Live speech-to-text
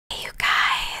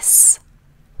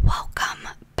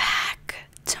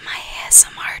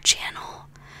ASMR channel.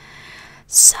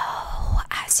 So,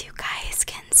 as you guys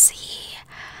can see,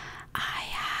 I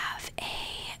have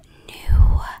a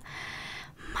new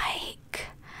mic.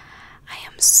 I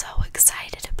am so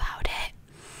excited about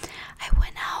it. I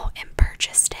went out and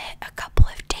purchased it a couple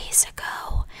of days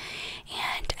ago,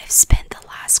 and I've spent the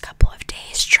last couple of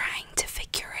days trying to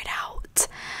figure it out.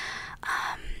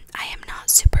 I am not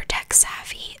super tech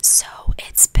savvy, so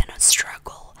it's been a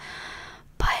struggle,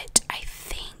 but I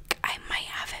think I might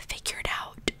have it figured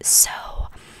out. So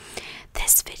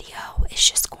this video is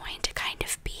just going to kind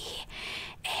of be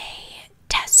a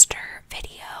tester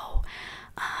video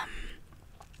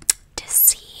to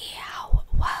see how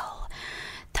well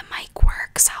the mic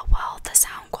works, how well the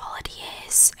sound quality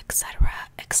is, etc,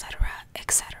 etc,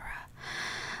 etc.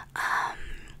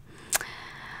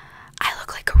 I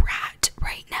look like a rat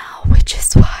right now, which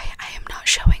is why I am not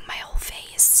showing my whole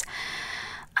face.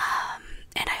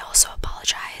 And I also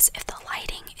apologize if the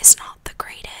lighting is not the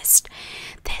greatest.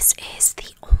 This is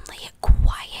the only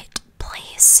quiet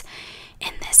place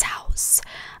in this house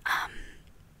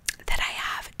that I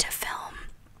have to film.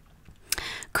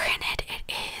 Granted,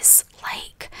 it is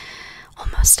like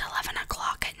almost 11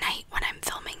 o'clock at night when I'm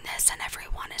filming this and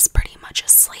everyone is pretty much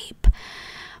asleep,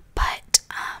 but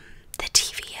the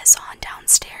TV is on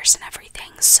downstairs and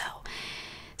everything, so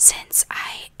since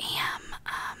I am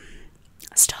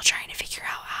still trying to figure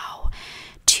out how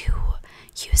to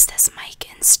use this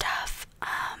mic and stuff,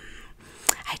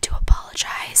 I do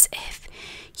apologize if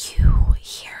you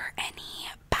hear any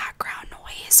background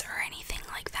noise or anything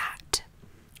like that.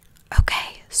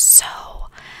 Okay, so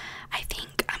I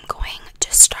think I'm going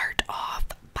to start off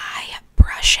by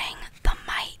brushing the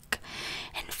mic.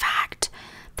 In fact,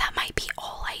 that might be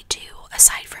all I do,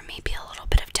 aside from maybe a little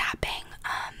bit of tapping.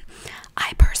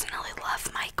 I personally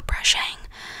love mic brushing.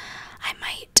 I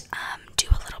might do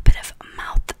a little bit of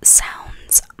mouth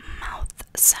sounds, mouth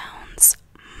sounds,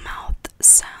 mouth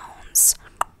sounds.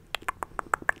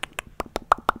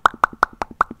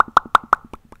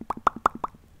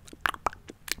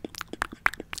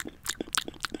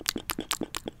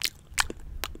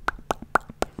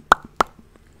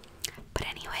 But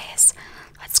anyways,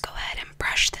 let's go ahead and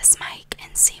brush this mic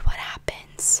and see what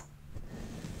happens.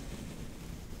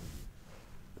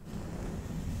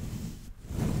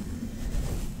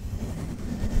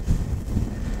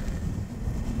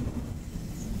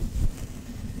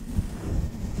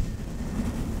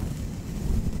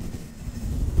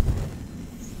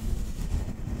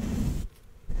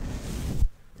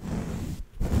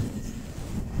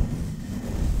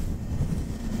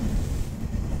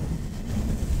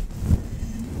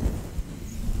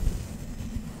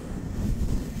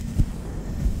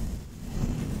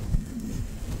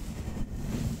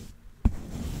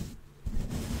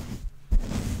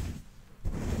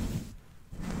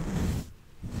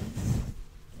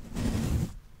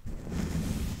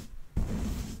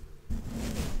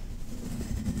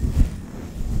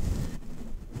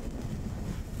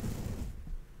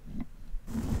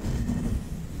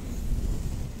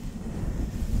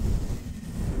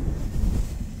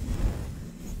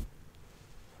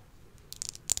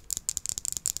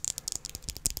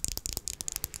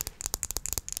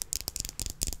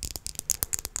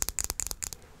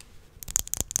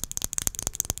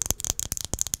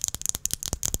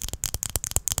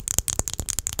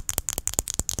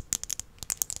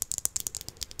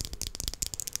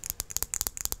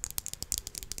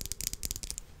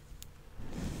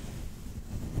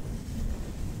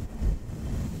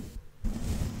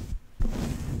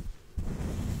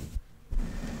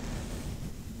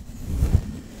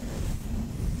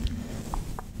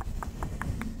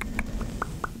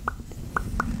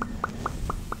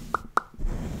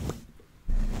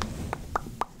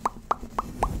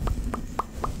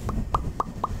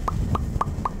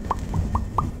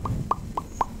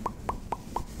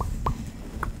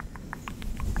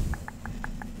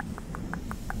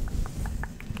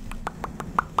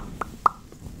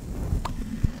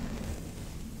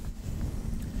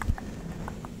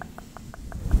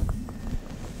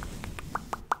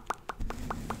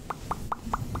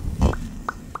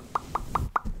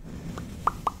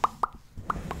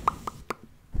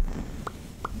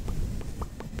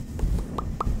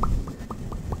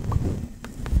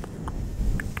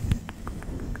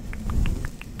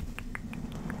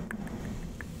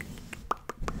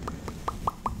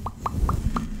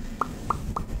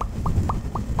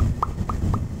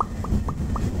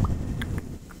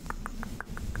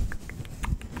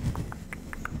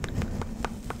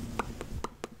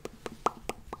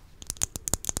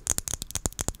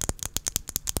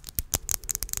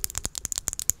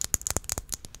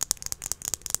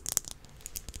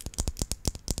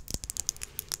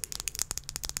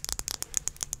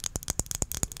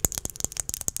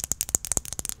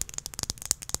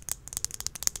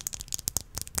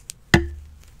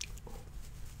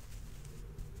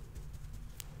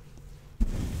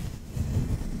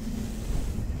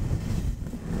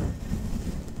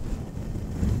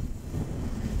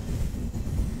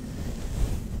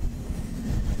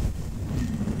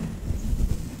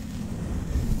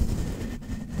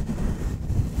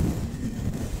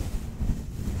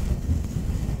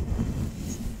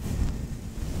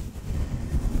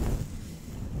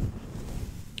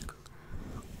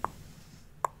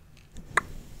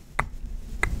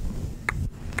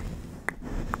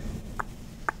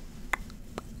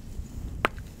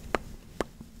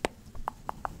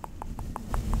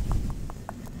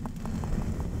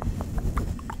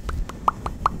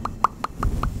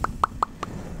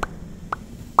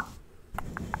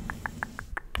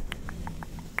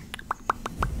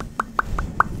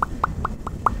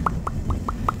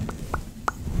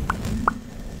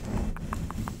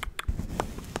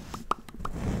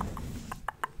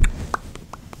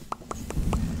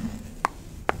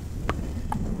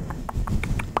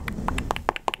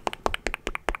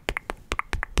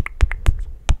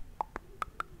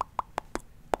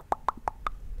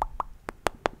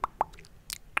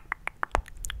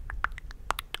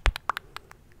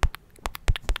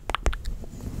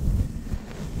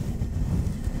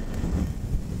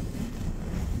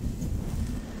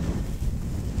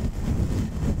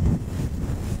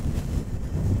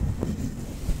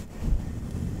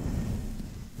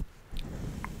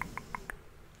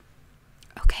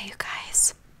 Okay, you guys.